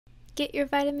Get your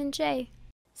vitamin J.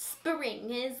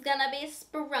 Spring is gonna be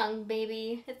sprung,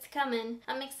 baby. It's coming.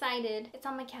 I'm excited. It's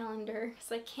on my calendar,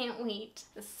 so I can't wait.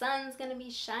 The sun's gonna be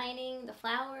shining. The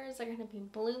flowers are gonna be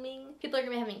blooming. People are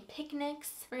gonna be having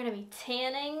picnics. We're gonna be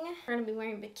tanning. We're gonna be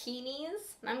wearing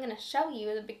bikinis. And I'm gonna show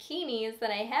you the bikinis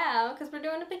that I have because we're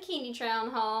doing a bikini try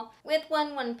on haul with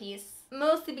one piece.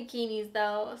 Mostly bikinis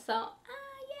though, so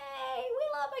yay! We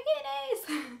love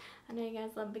bikinis! I know you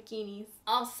guys love bikinis.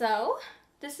 Also,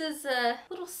 this is a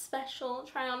little special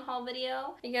try-on haul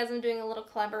video. You guys, I'm doing a little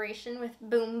collaboration with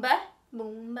BOOMBA.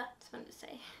 BOOMBA, it's fun to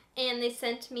say. And they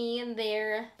sent me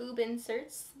their boob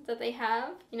inserts that they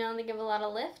have. You know, they give a lot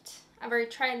of lift. I've already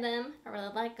tried them. I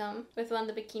really like them. With one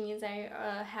of the bikinis I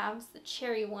have, it's the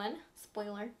cherry one.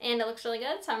 Spoiler. And it looks really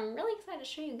good, so I'm really excited to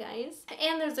show you guys.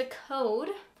 And there's a code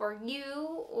for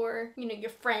you or, you know,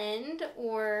 your friend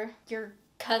or your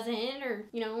cousin or,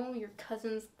 you know, your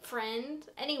cousin's friend,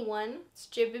 anyone. It's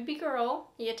Jaybbgirl.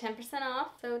 You get 10% off,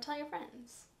 so tell your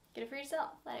friends. Get it for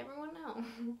yourself. Let everyone know.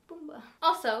 BOOMBA.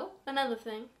 Also, another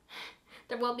thing,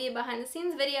 there will be a behind the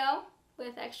scenes video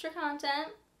with extra content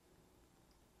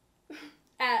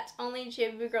at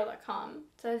onlyjaybbgirl.com.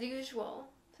 So as usual,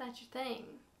 if that's your thing,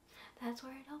 that's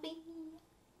where it'll be.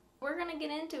 We're gonna get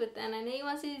into it then. I know you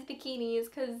want to see these bikinis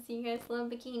because you guys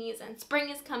love bikinis and spring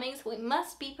is coming, so we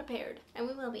must be prepared. And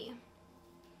we will be.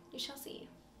 You shall see.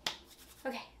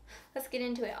 Okay, let's get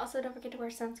into it. Also, don't forget to wear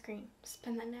sunscreen. Just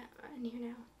put that in here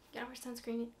now. You gotta wear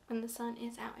sunscreen when the sun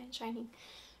is out and shining.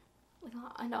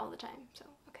 And all the time. So,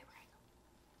 okay,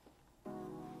 we're gonna go.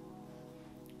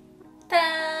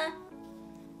 Ta-da!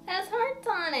 It has hearts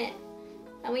on it.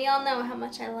 And we all know how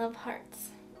much I love hearts.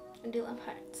 I do love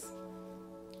hearts.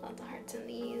 Love the hearts in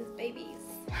these babies.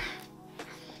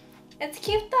 It's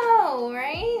cute though,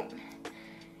 right?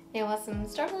 It was some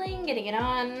struggling getting it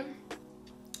on.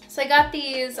 So I got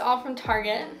these all from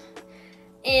Target.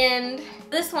 And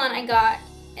this one I got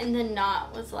and the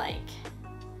knot was like,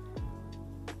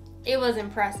 it was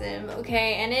impressive,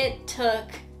 okay? And it took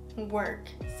work.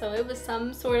 So it was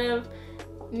some sort of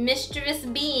mischievous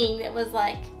being that was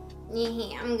like,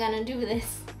 yeah, I'm gonna do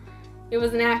this. It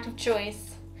was an active choice.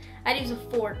 I'd use a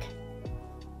fork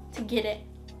to get it.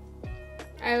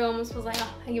 I almost was like,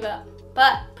 oh, I give up.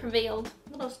 But prevailed.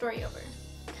 Little story over.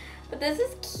 But this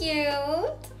is cute.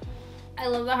 I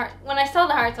love the heart. When I saw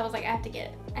the hearts, I was like, I have to get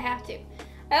it. I have to.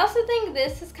 I also think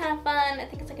this is kind of fun. I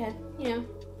think it's like a, you know,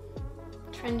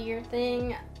 trendier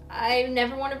thing. I've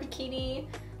never worn a bikini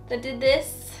that did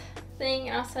this thing.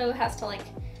 It also has to like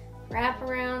wrap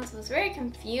around, so it's very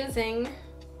confusing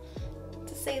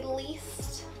to say the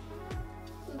least.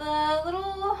 The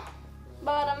little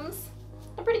bottoms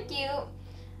are pretty cute.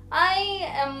 I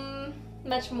am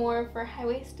much more for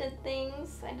high-waisted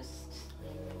things.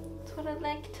 That's what I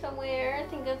like to wear. I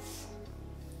think that's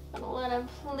what a lot of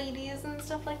ladies and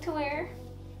stuff like to wear.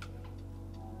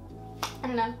 I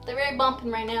don't know, they're very bumping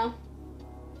right now.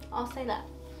 I'll say that.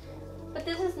 But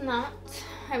this is not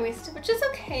high-waisted, which is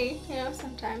okay, you know,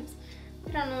 sometimes.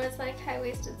 We don't always like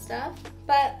high-waisted stuff,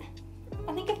 but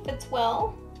I think it fits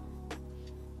well.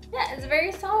 Yeah, it's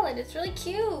very solid. It's really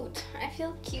cute. I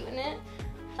feel cute in it.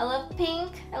 I love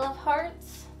pink. I love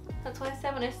hearts. That's why I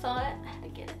said when I saw it, I had to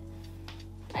get it.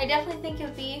 I definitely think it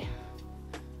would be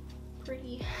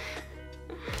pretty,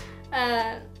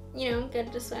 you know,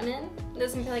 good to swim in. It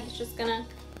doesn't feel like it's just gonna,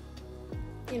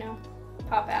 you know,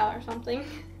 pop out or something.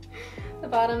 The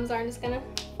bottoms aren't just gonna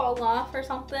fall off or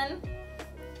something.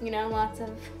 You know, lots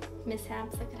of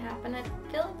mishaps that could happen. I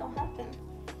feel like they'll happen.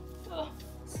 Ugh,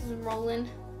 this is rolling.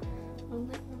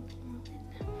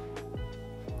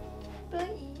 But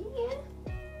yeah,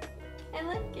 I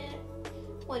like it.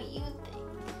 What do you think?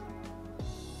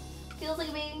 Feels like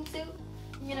a bathing suit,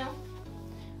 you know?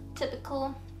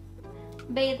 Typical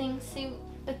bathing suit,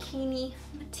 bikini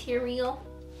material.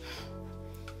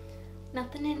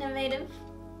 Nothing innovative.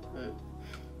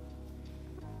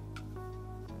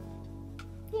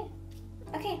 Yeah.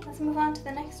 Okay, let's move on to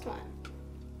the next one.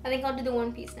 I think I'll do the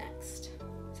one piece next.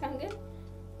 Sound good?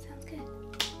 Good.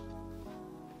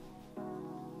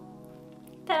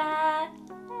 Ta-da!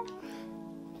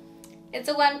 It's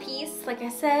a one piece, like I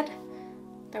said.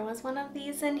 There was one of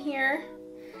these in here.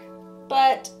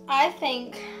 But I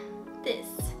think this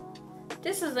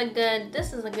is a good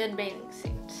bathing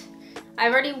suit.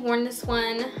 I've already worn this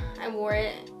one. I wore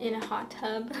it in a hot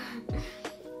tub.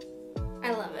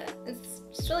 I love it. It's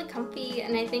just really comfy,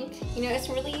 and I think, you know, it's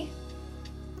really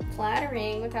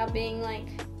flattering without being like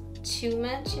too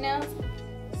much, you know?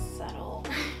 It's subtle.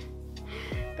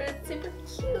 But it's super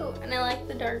cute, and I like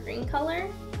the dark green color.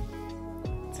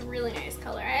 It's a really nice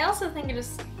color. I also think it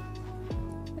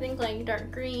think like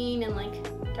dark green and like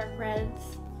dark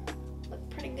reds look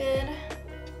pretty good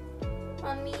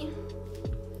on me.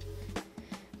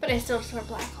 But I still just wear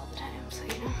black all the time, so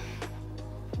you know.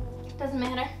 Doesn't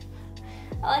matter.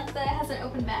 I like that it has an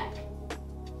open back.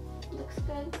 Looks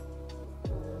good.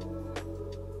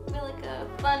 I like a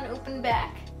fun open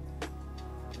back.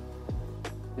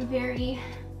 Very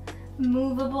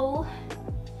movable.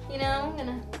 You know, I'm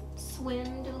gonna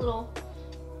swim, do a little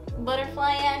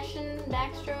butterfly action,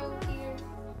 backstroke, your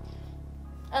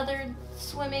other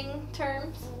swimming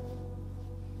terms.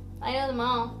 I know them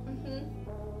all.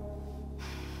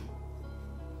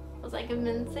 Was I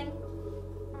convincing?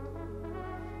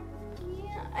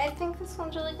 Yeah, I think this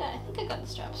one's really good. I think I got the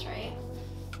straps right.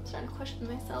 I'm starting to question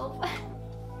myself.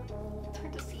 It's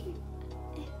hard to see.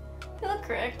 They look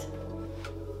correct.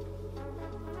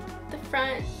 The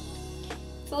front,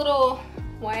 it's a little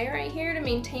wire right here to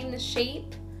maintain the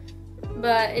shape,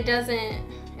 but it doesn't,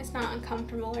 it's not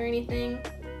uncomfortable or anything.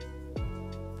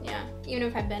 Yeah, even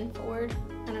if I bend forward,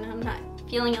 I don't know, I'm not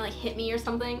feeling it like hit me or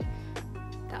something.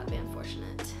 That would be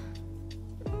unfortunate.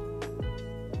 But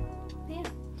yeah,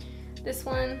 this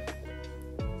one,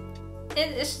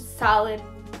 it's just solid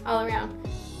all around.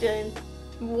 Good.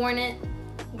 Worn it,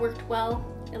 worked well,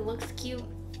 it looks cute,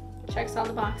 checks all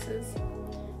the boxes.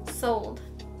 Sold.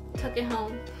 Took it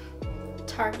home.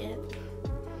 Target.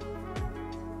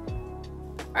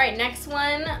 Alright, next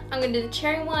one. I'm going to do the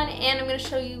cherry one, and I'm going to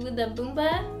show you the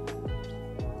BOOMBA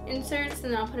inserts,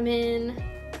 and then I'll put them in.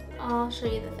 I'll show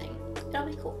you the thing. It'll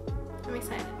be cool. I'm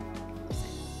excited.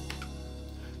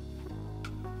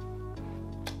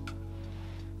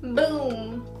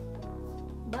 Boom.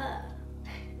 Bah.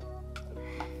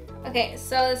 Okay,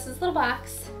 so this is a little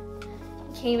box.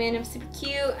 Came in, it was super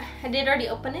cute. I did already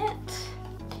open it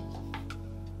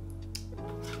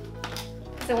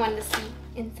because I wanted to see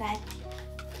inside.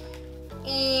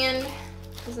 And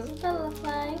this is what they look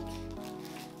like.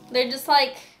 They're just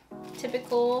like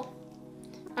typical,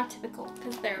 not typical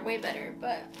because they're way better,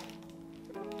 but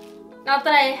not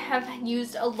that I have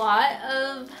used a lot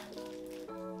of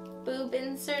boob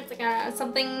inserts. Like I don't know,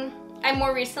 something I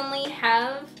more recently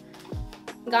have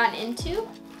gotten into.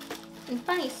 And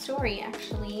funny story,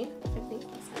 actually. I think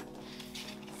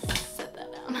set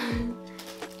that down.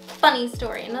 Funny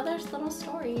story, another little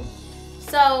story.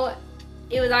 So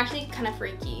it was actually kind of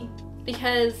freaky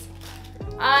because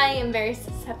I am very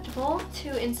susceptible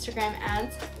to Instagram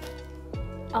ads.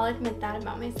 I'll admit that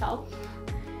about myself.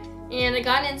 And I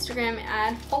got an Instagram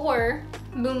ad for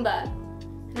BOOMBA,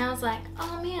 and I was like,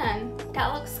 oh man,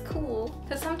 that looks cool.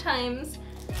 Because sometimes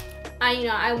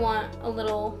I want a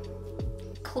little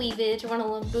cleavage, I want a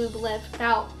little boob lift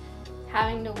without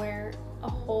having to wear a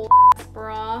whole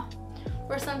bra.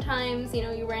 Or sometimes,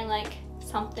 you're wearing like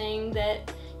something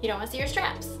that you don't want to see your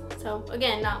straps. So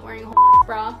again, not wearing a whole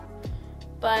bra.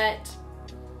 But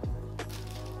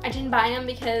I didn't buy them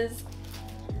because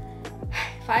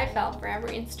if I fell for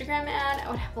every Instagram ad, I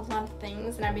would have a lot of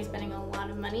things and I'd be spending a lot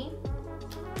of money.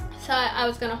 So I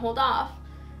was gonna hold off.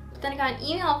 Then I got an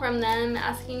email from them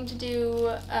asking to do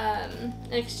an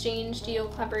exchange deal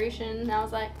collaboration, and I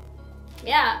was like,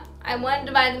 yeah, I wanted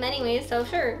to buy them anyway, so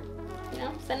sure,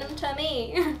 send them to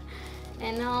me,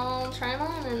 and I'll try them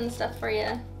on and stuff for you.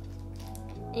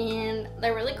 And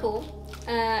they're really cool.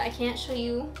 I can't show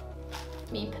you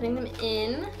me putting them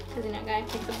in, because I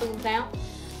gotta take the boobs out,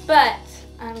 but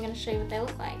I'm gonna show you what they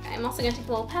look like. I'm also gonna take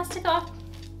the little plastic off,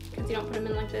 because you don't put them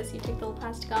in like this, you take the little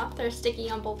plastic off. They're sticky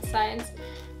on both sides,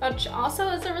 which also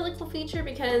is a really cool feature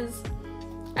because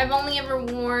I've only ever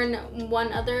worn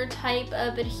one other type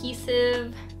of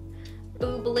adhesive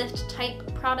boob lift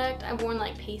type product. I've worn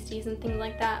like pasties and things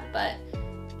like that, but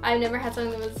I've never had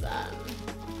something that was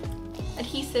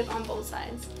adhesive on both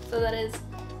sides. So that is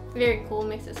very cool,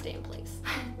 makes it stay in place.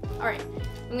 All right,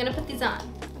 I'm gonna put these on,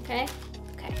 okay?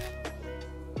 Okay.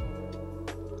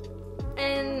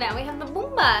 And now we have the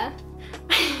BOOMBA.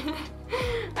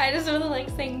 I just really like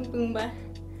saying BOOMBA.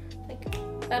 Like,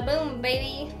 ba-boom,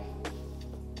 baby.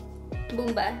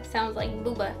 BOOMBA sounds like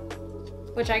booba,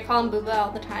 which I call him booba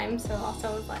all the time, so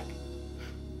also it's like.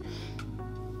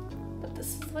 But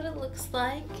this is what it looks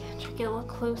like. Try to get a little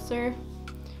closer.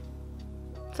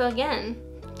 So again,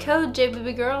 code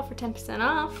Jaybbgirl for 10%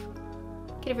 off.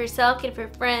 Get it for yourself, get it for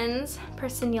your friends,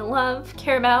 person you love,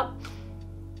 care about.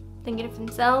 Then get it for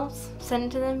themselves, send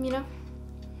it to them,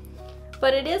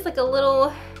 But it is like a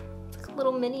little, it's like a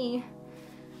little mini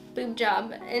boob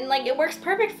job, and like it works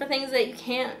perfect for things that you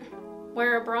can't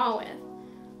wear a bra with.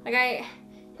 Like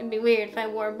it'd be weird if I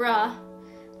wore a bra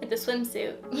with a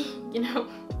swimsuit,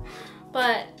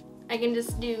 But I can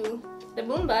just do the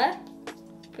BOOMBA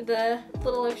for the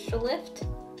little extra lift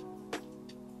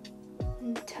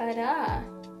Ta-da!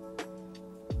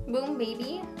 Boom,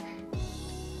 baby.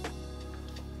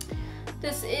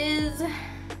 This is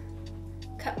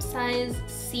cup size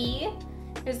C.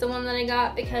 Is the one that I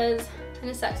got because, and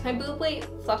it sucks, my boob weight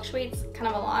fluctuates kind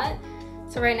of a lot.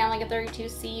 So right now I'm like a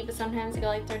 32C, but sometimes I go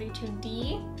like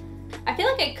 32D. I feel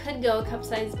like I could go a cup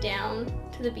size down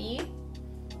to the B.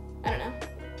 I don't know.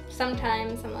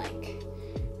 Sometimes I'm like,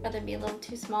 rather be a little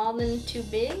too small than too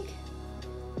big.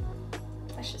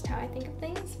 That's just how I think of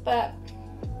things, but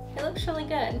it looks really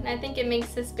good. And I think it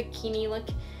makes this bikini look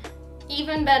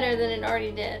even better than it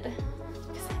already did.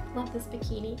 Because I love this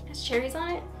bikini. It has cherries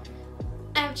on it.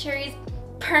 I have cherries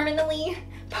permanently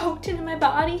poked into my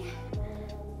body.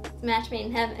 It's a match made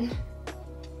in heaven.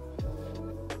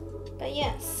 But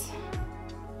yes,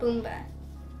 BOOMBA.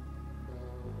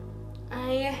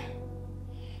 I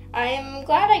am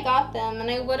glad I got them,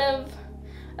 and I would have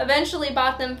eventually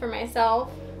bought them for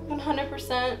myself,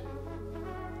 100%.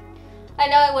 I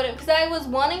know I would have, because I was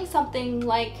wanting something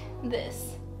like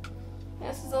this.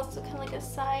 This is also kind of like a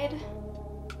side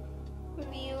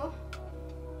view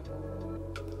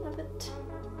of it.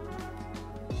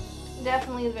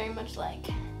 Definitely very much like,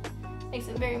 makes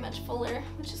it very much fuller,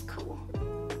 which is cool.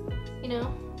 You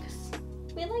know, because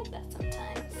we like that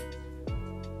sometimes.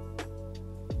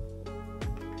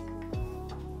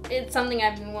 It's something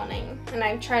I've been wanting, and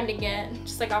I've tried to get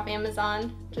just like off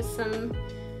Amazon, just some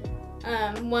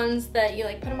ones that you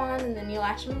like put them on and then you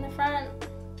latch them in the front.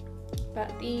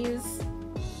 But these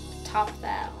top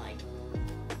that like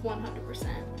 100%.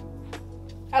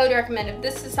 I would recommend if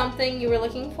this is something you were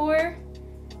looking for,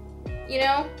 you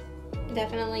know,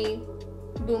 definitely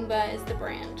BOOMBA is the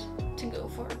brand to go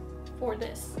for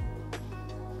this.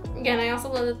 Again, I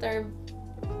also love that they're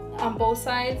on both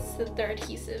sides, that they're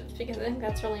adhesive, because I think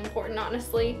that's really important,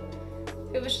 honestly.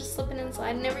 If it was just slipping and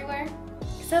sliding everywhere.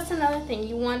 Because that's another thing,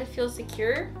 you want to feel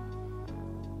secure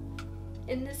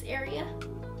in this area.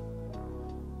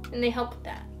 And they help with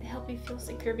that. They help you feel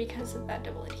secure because of that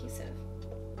double adhesive.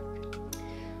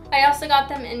 I also got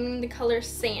them in the color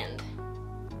sand.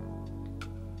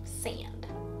 Sand.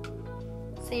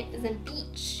 Sand is in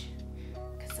beach.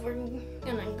 Because we're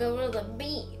gonna go to the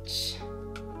beach.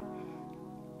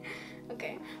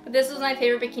 Okay, but this was my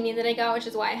favorite bikini that I got, which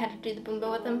is why I had to do the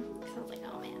BOOMBA with them. Because I was like,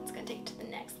 oh man, it's gonna take it to the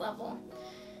next level.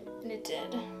 And it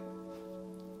did.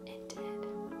 It did.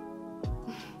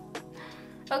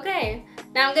 Okay,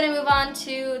 now I'm gonna move on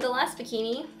to the last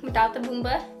bikini without the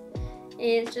BOOMBA.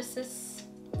 It's just this,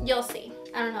 you'll see.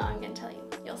 I don't know, I'm gonna tell you.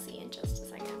 You'll see in just a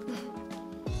second.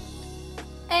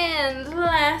 And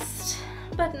last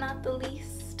but not the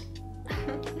least,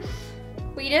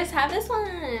 we just have this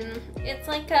one. It's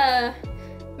like a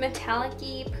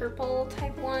metallic-y purple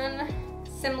type one.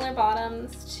 Similar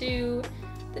bottoms to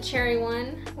the cherry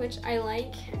one, which I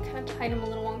like. I kind of tied them a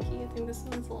little wonky. I think this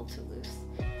one's a little too loose.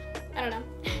 I don't know.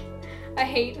 I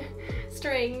hate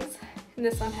strings. And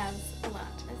this one has a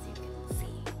lot, as you can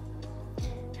see.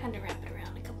 Had to wrap it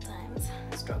around a couple times.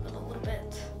 I struggled a little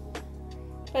bit.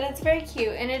 But it's very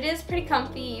cute, and it is pretty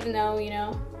comfy, even though, you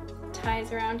know,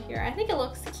 ties around here. I think it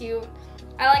looks cute.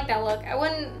 I like that look. I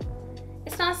wouldn't,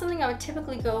 it's not something I would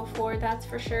typically go for, that's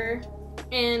for sure.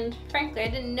 And frankly, I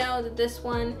didn't know that this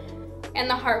one and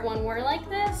the heart one were like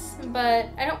this, but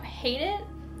I don't hate it.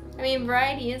 I mean,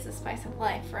 variety is the spice of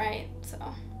life, right? So,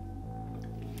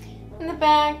 in the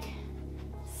back,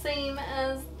 same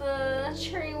as the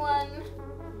cherry one,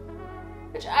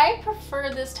 which I prefer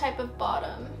this type of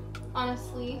bottom.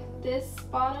 Honestly, this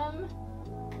bottom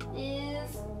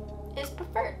is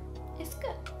preferred. It's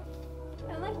good.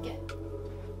 I like it.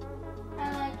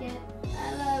 I like it.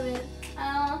 I love it.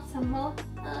 I want some more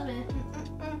of it.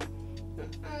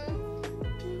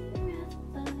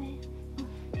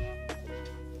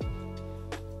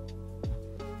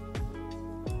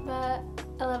 But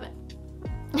I love it.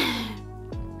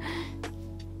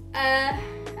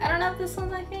 I don't know if this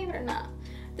one's my favorite or not.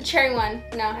 The cherry one.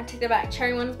 No, I take that back.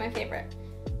 Cherry one is my favorite.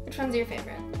 Which one's your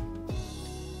favorite?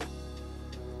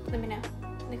 Let me know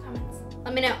in the comments.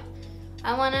 Let me know.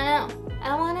 I want to know.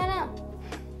 I want to know.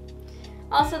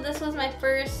 Also, this was my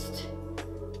first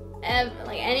ever,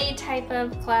 like any type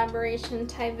of collaboration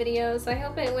type video, so I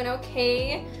hope it went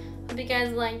okay. Hope you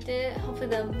guys liked it. Hopefully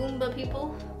the BOOMBA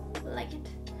people like it.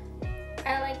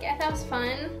 I thought it was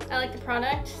fun. I like the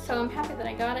product, so I'm happy that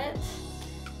I got it.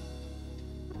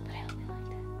 But I hope you liked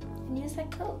it. And use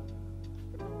that code,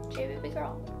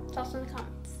 Jaybbgirl. It's also in the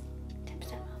comments.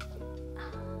 10% off.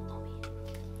 Oh man.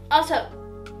 Also,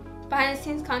 behind the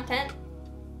scenes content,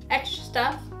 extra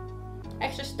stuff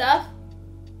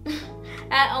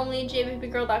at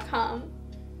onlyjaybbgirl.com.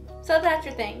 So if that's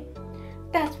your thing,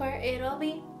 that's where it'll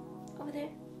be. over there.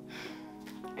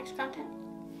 Extra content.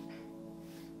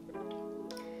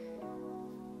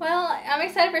 Well, I'm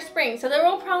excited for spring, so there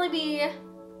will probably be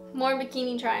more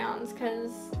bikini try-ons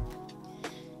because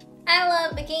I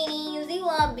love bikinis, you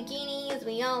love bikinis,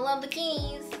 we all love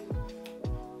bikinis.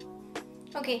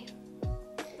 Okay,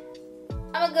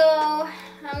 I'm gonna go.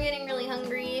 I'm getting really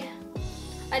hungry.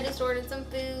 I just ordered some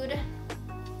food,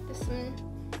 just some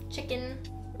chicken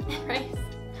and rice.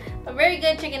 But very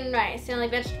good chicken and rice, you know,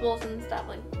 like vegetables and stuff,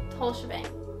 like the whole shebang.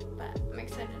 But I'm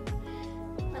excited.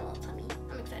 My little tummy,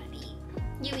 I'm excited to eat.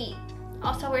 You eat.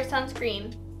 Also wear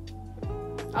sunscreen.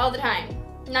 All the time.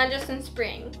 Not just in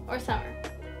spring or summer.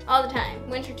 All the time.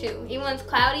 Winter too. Even when it's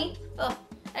cloudy, oh,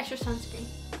 extra sunscreen.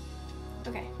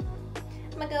 Okay.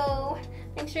 I'm gonna go.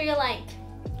 Make sure you like,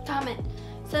 comment,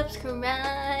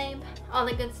 subscribe, all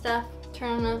the good stuff.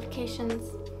 Turn on notifications.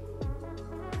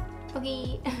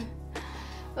 Okay.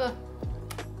 Oh.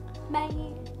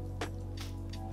 Bye.